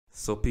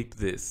So peep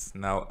this.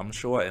 Now, I'm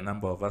sure a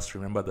number of us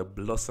remember the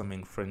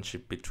blossoming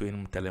friendship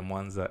between Mutale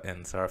Mwanza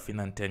and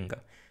Sarafina Ntenga,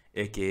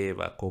 aka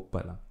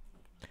Vakopala.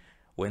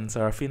 When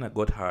Sarafina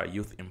got her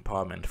Youth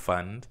Empowerment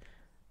Fund,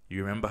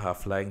 you remember her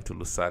flying to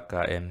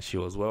Lusaka, and she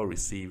was well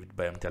received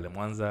by Mutale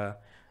Mwanza,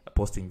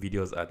 posting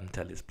videos at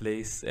Mutale's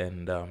place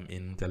and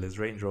in Mutale's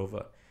Range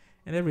Rover.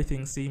 And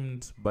everything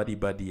seemed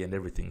buddy-buddy and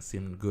everything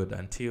seemed good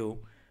until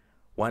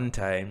one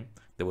time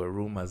there were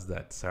rumors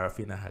that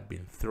Sarafina had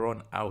been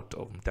thrown out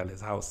of Mutale's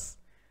house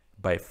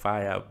by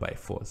fire, by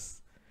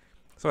force.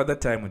 So at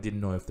that time we didn't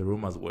know if the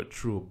rumors were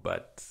true,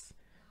 but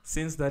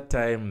since that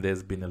time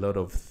there's been a lot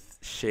of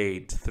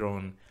shade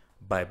thrown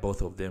by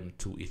both of them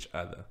to each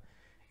other.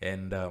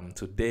 And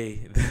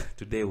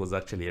today was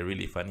actually a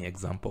really funny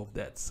example of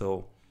that.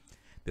 So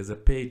there's a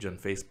page on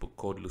Facebook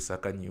called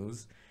Lusaka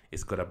News.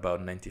 It's got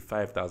about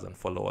 95,000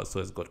 followers, so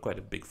it's got quite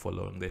a big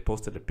following. They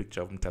posted a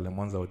picture of Mutale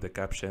Mwanza with the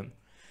caption,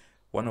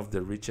 "One of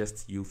the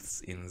richest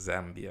youths in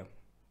Zambia."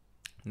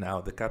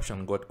 Now, the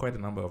caption got quite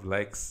a number of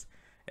likes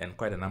and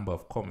quite a number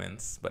of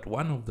comments, but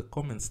one of the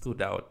comments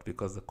stood out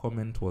because the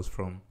comment was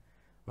from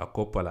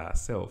Vakopala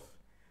herself,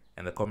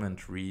 and the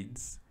comment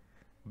reads,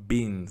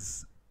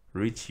 "Beans,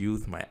 rich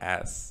youth my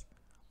ass,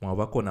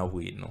 mwabako na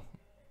wino.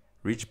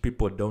 Rich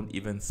people don't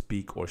even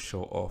speak or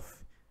show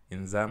off.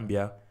 In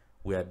Zambia,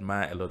 we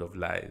admire a lot of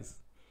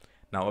lies."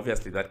 Now,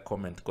 obviously, that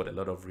comment got a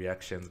lot of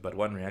reactions, but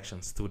one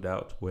reaction stood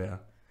out where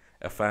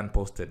a fan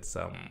posted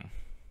some,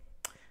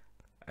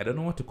 I don't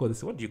know what to call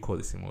this. What do you call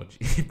this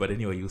emoji? But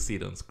anyway, you'll see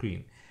it on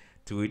screen.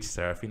 To which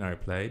Sarafina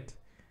replied,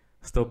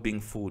 "Stop being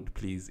food,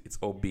 please. It's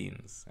all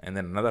beans." And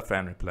then another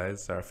fan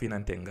replies,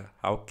 "Sarafina Ntenga,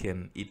 how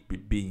can it be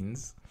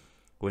beans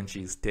when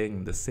she's staying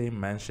in the same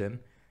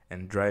mansion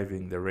and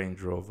driving the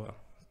Range Rover?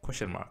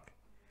 Question mark.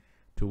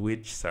 To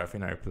which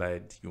Sarafina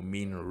replied, "You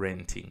mean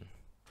renting,"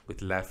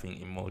 with laughing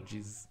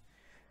emojis.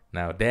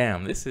 Now,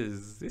 damn, this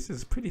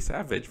is pretty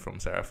savage from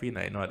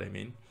Sarafina, you know what I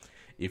mean?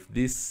 If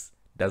this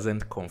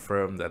doesn't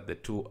confirm that the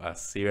two are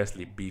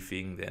seriously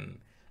beefing,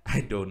 then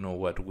I don't know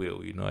what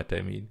will, you know what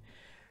I mean?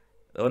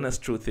 The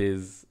honest truth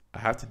is, I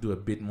have to do a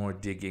bit more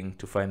digging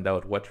to find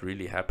out what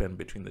really happened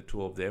between the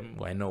two of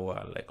them. I know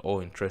we're like all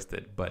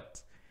interested,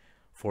 but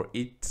for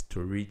it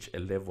to reach a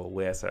level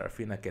where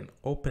Sarafina can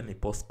openly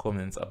post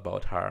comments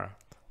about her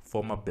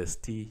former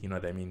bestie, you know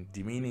what I mean,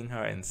 demeaning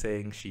her and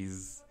saying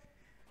she's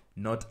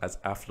not as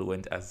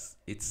affluent as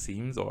it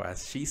seems or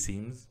as she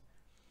seems,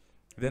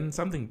 then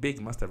something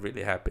big must have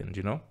really happened,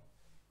 you know?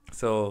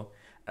 So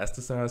as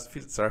to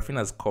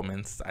Sarafina's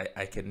comments,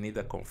 I can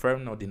neither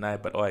confirm nor deny,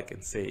 but all I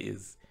can say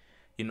is,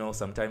 you know,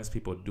 sometimes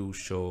people do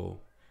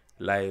show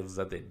lives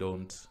that they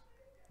don't,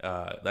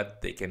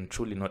 that they can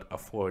truly not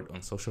afford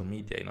on social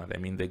media, you know what I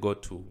mean? They go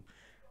to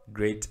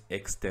great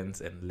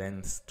extents and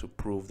lengths to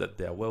prove that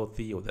they're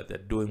wealthy or that they're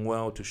doing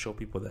well, to show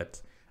people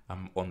that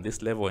I'm on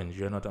this level and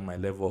you're not on my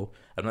level.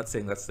 I'm not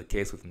saying that's the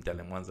case with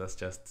Mutale Mwanza, that's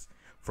just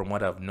from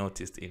what I've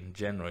noticed in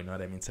general, you know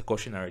what I mean? It's a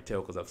cautionary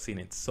tale because I've seen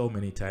it so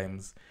many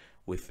times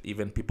with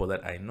even people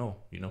that I know.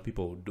 You know,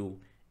 people will do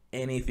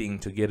anything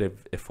to get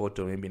a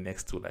photo maybe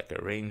next to like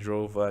a Range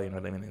Rover, you know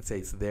what I mean, and say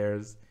it's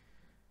theirs.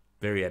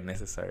 Very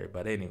unnecessary,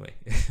 but anyway.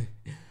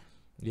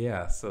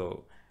 Yeah,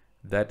 so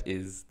that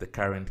is the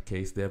current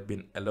case. There have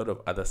been a lot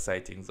of other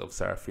sightings of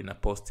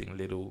Sarafina posting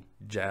little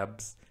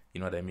jabs, you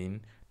know what I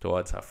mean,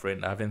 towards her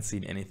friend. I haven't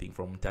seen anything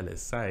from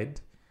Mutale's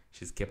side.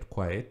 She's kept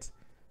quiet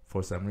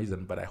for some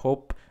reason, but I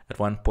hope at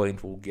one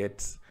point we'll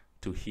get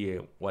to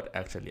hear what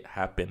actually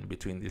happened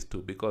between these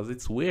two, because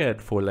it's weird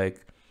for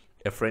like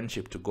a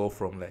friendship to go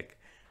from like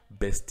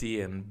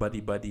bestie and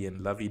buddy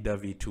and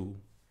lovey-dovey to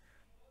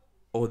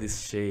all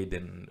this shade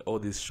and all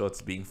these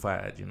shots being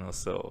fired, you know.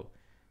 So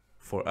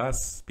for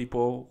us,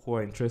 people who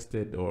are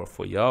interested, or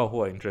for y'all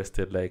who are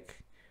interested,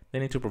 like, they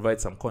need to provide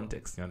some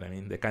context, you know what I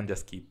mean? They can't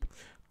just keep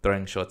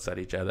throwing shots at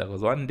each other,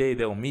 because one day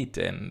they'll meet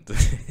and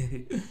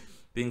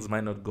things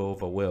might not go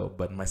over well.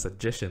 But my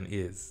suggestion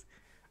is,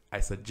 I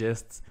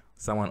suggest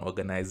someone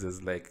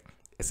organizes like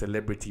a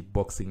celebrity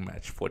boxing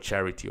match for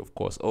charity, of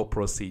course. All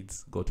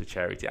proceeds go to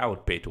charity. I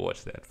would pay to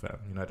watch that, fam.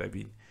 You know what I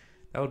mean?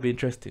 That would be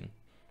interesting.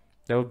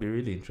 That would be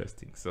really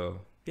interesting.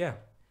 So, yeah.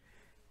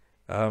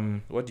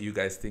 What do you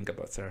guys think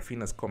about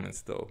Sarafina's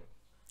comments, though?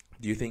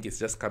 Do you think it's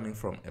just coming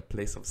from a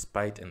place of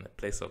spite and a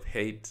place of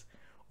hate?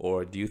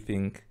 Or do you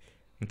think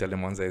Mutale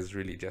Mwanza is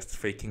really just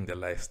faking the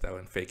lifestyle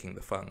and faking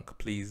the funk?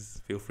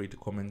 Please feel free to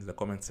comment in the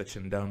comment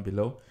section down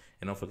below.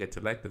 And don't forget to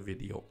like the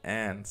video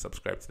and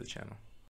subscribe to the channel.